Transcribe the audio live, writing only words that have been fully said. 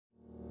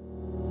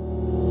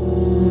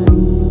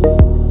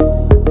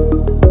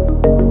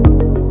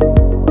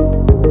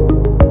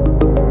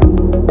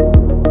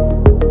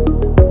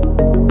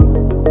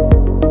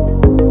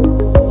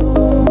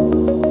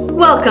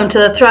to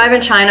the Thrive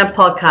in China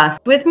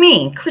podcast with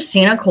me,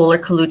 Christina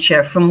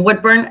Kohler-Coluccia from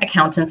Woodburn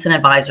Accountants and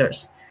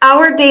Advisors.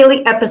 Our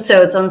daily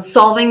episodes on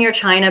solving your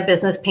China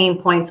business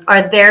pain points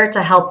are there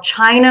to help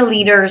China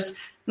leaders,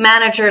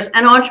 managers,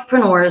 and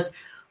entrepreneurs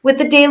with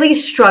the daily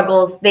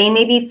struggles they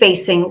may be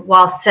facing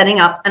while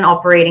setting up and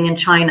operating in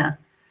China.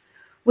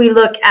 We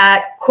look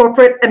at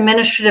corporate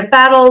administrative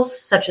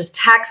battles such as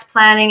tax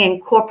planning,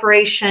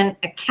 incorporation,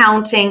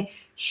 accounting,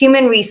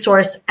 human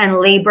resource, and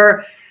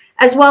labor,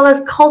 as well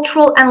as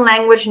cultural and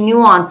language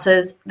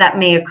nuances that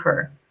may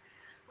occur.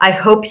 I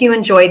hope you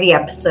enjoy the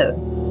episode.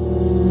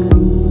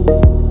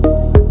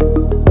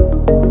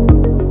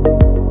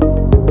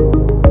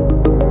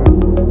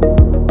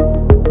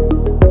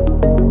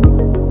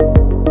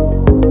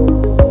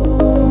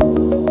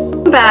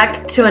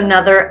 Back to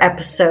another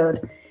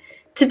episode.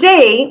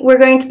 Today, we're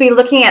going to be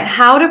looking at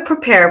how to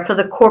prepare for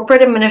the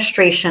corporate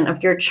administration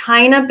of your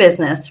China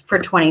business for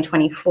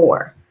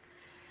 2024.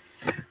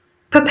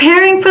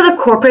 Preparing for the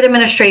corporate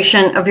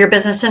administration of your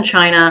business in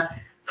China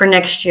for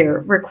next year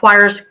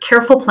requires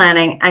careful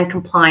planning and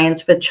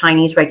compliance with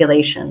Chinese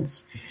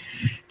regulations.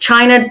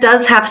 China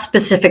does have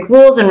specific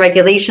rules and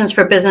regulations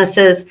for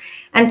businesses,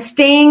 and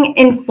staying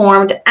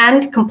informed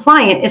and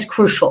compliant is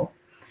crucial.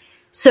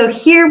 So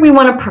here we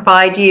want to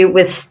provide you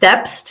with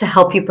steps to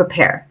help you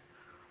prepare.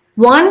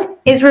 One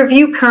is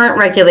review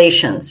current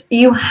regulations.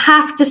 You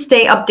have to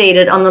stay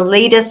updated on the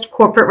latest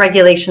corporate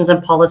regulations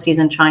and policies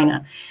in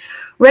China.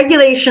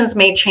 Regulations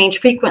may change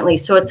frequently,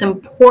 so it's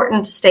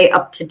important to stay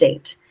up to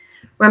date.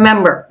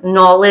 Remember,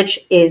 knowledge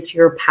is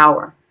your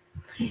power.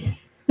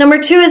 Number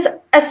two is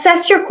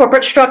assess your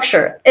corporate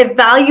structure.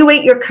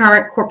 Evaluate your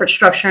current corporate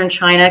structure in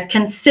China.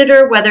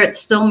 Consider whether it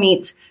still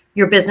meets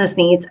your business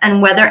needs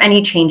and whether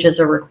any changes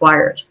are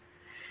required.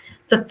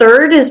 The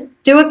third is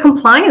do a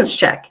compliance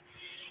check.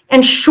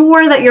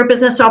 Ensure that your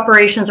business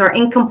operations are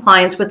in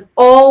compliance with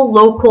all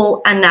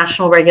local and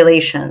national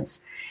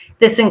regulations.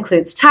 This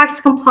includes tax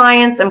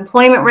compliance,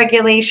 employment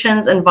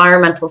regulations,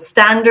 environmental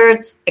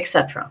standards,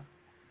 etc.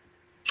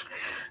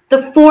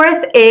 The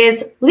fourth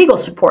is legal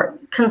support.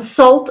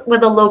 Consult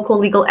with a local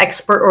legal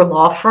expert or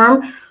law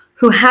firm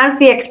who has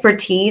the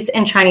expertise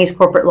in Chinese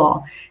corporate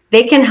law.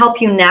 They can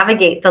help you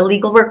navigate the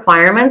legal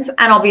requirements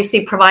and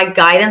obviously provide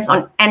guidance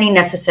on any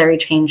necessary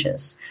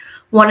changes.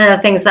 One of the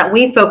things that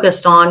we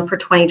focused on for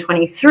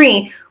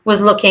 2023 was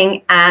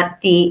looking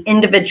at the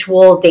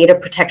individual data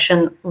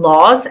protection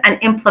laws and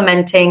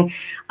implementing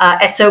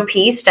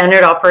SOPs,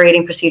 standard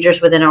operating procedures,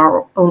 within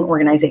our own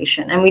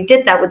organization. And we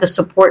did that with the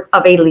support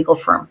of a legal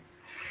firm.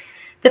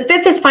 The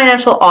fifth is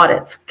financial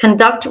audits.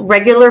 Conduct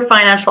regular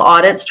financial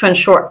audits to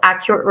ensure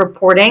accurate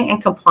reporting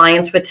and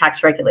compliance with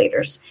tax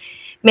regulators.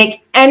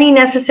 Make any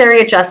necessary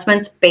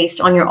adjustments based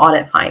on your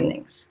audit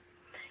findings.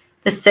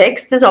 The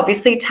sixth is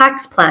obviously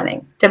tax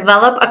planning.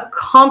 Develop a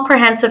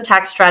comprehensive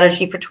tax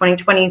strategy for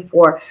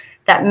 2024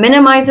 that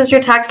minimizes your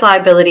tax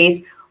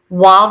liabilities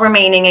while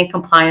remaining in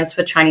compliance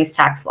with Chinese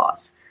tax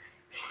laws.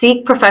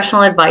 Seek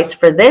professional advice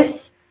for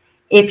this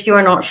if you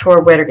are not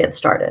sure where to get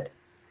started.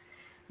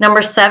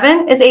 Number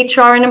 7 is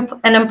HR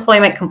and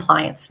employment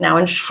compliance. Now,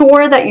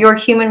 ensure that your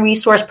human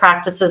resource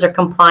practices are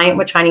compliant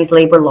with Chinese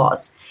labor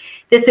laws.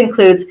 This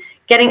includes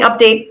getting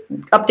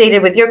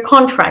updated with your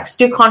contracts.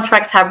 Do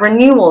contracts have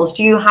renewals?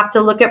 Do you have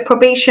to look at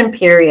probation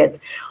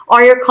periods?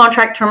 Are your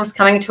contract terms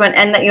coming to an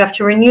end that you have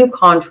to renew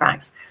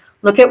contracts?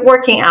 Look at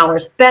working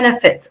hours,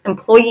 benefits,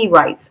 employee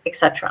rights,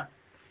 etc.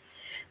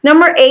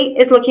 Number 8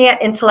 is looking at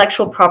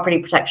intellectual property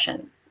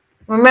protection.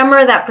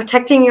 Remember that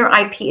protecting your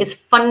IP is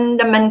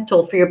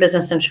fundamental for your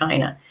business in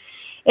China.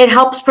 It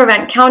helps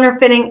prevent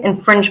counterfeiting,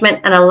 infringement,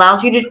 and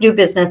allows you to do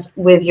business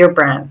with your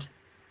brand.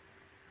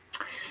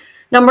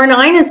 Number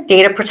 9 is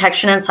data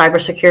protection and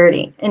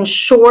cybersecurity.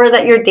 Ensure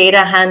that your data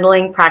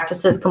handling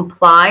practices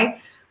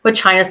comply with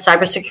China's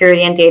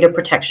cybersecurity and data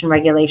protection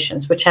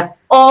regulations, which have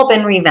all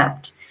been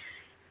revamped,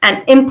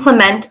 and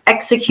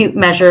execute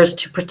measures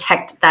to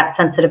protect that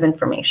sensitive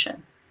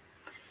information.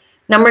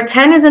 Number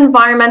 10 is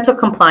environmental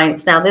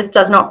compliance. Now, this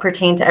does not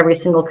pertain to every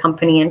single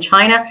company in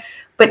China,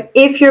 but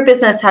if your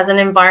business has an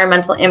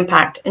environmental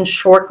impact,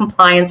 ensure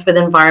compliance with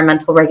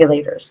environmental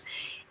regulators.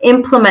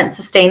 Implement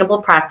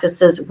sustainable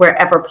practices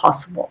wherever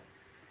possible.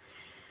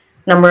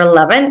 Number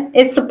 11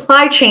 is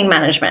supply chain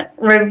management.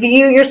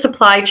 Review your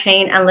supply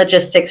chain and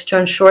logistics to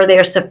ensure they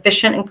are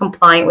sufficient and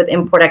compliant with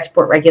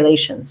import-export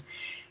regulations.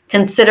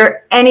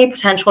 Consider any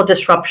potential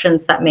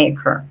disruptions that may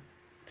occur.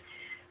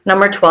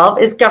 Number 12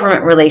 is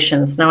government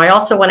relations. Now, I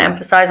also want to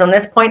emphasize on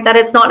this point that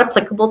it's not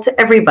applicable to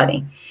everybody.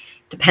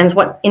 It depends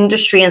what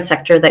industry and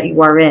sector that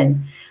you are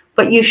in.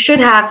 But you should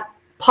have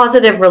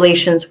positive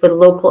relations with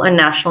local and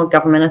national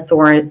government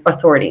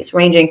authorities,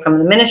 ranging from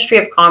the Ministry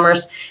of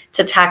Commerce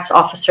to tax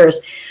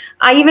officers.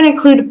 I even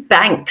include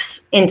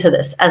banks into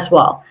this as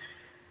well.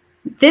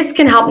 This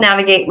can help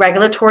navigate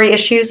regulatory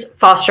issues,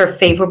 foster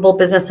favorable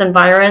business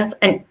environments,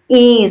 and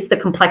ease the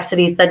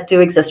complexities that do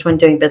exist when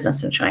doing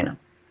business in China.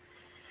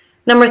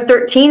 Number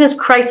 13 is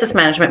crisis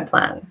management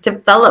plan.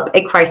 Develop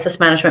a crisis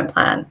management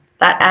plan.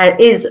 That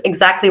is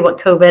exactly what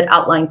COVID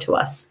outlined to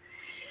us.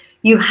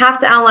 You have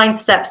to outline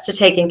steps to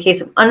take in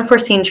case of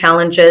unforeseen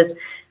challenges,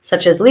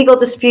 such as legal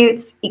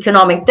disputes,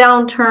 economic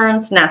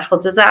downturns, natural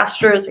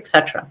disasters,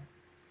 etc.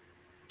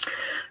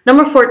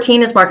 Number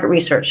 14 is market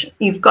research.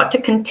 You've got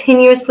to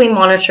continuously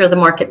monitor the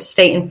market to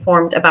stay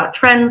informed about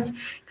trends,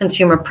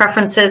 consumer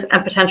preferences,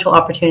 and potential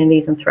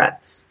opportunities and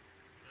threats.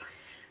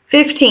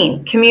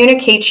 15,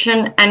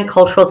 communication and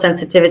cultural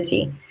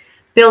sensitivity.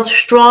 Build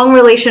strong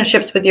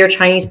relationships with your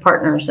Chinese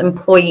partners,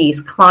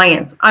 employees,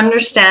 clients.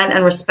 Understand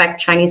and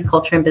respect Chinese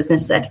culture and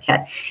business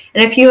etiquette.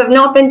 And if you have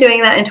not been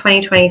doing that in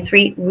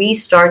 2023,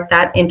 restart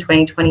that in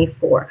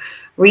 2024.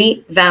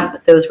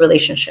 Revamp those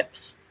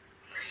relationships.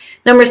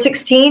 Number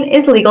 16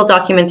 is legal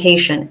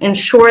documentation.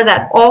 Ensure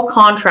that all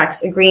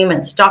contracts,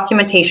 agreements,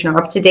 documentation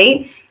are up to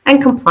date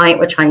and compliant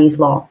with Chinese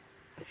law.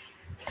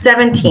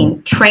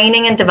 17,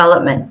 training and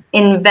development.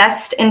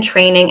 Invest in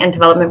training and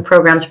development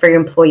programs for your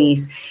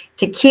employees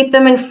to keep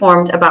them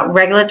informed about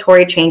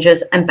regulatory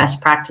changes and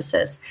best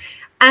practices.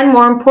 And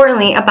more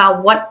importantly,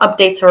 about what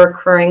updates are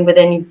occurring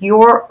within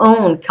your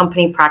own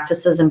company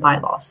practices and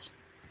bylaws.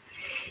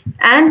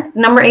 And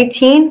number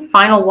 18,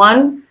 final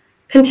one,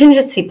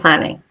 contingency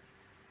planning.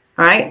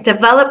 All right,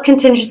 develop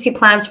contingency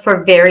plans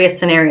for various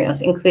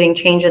scenarios, including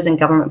changes in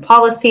government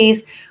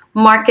policies,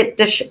 market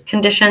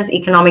conditions,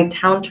 economic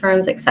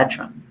downturns,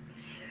 etc.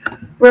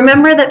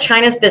 Remember that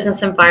China's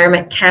business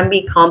environment can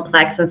be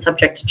complex and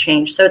subject to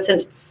change, so it's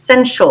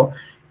essential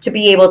to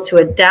be able to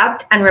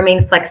adapt and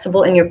remain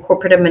flexible in your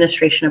corporate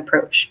administration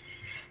approach.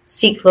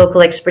 Seek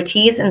local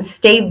expertise and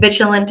stay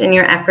vigilant in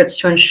your efforts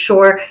to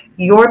ensure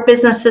your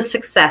business's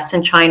success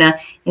in China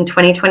in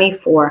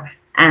 2024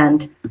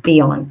 and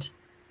beyond.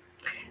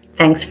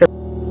 Thanks for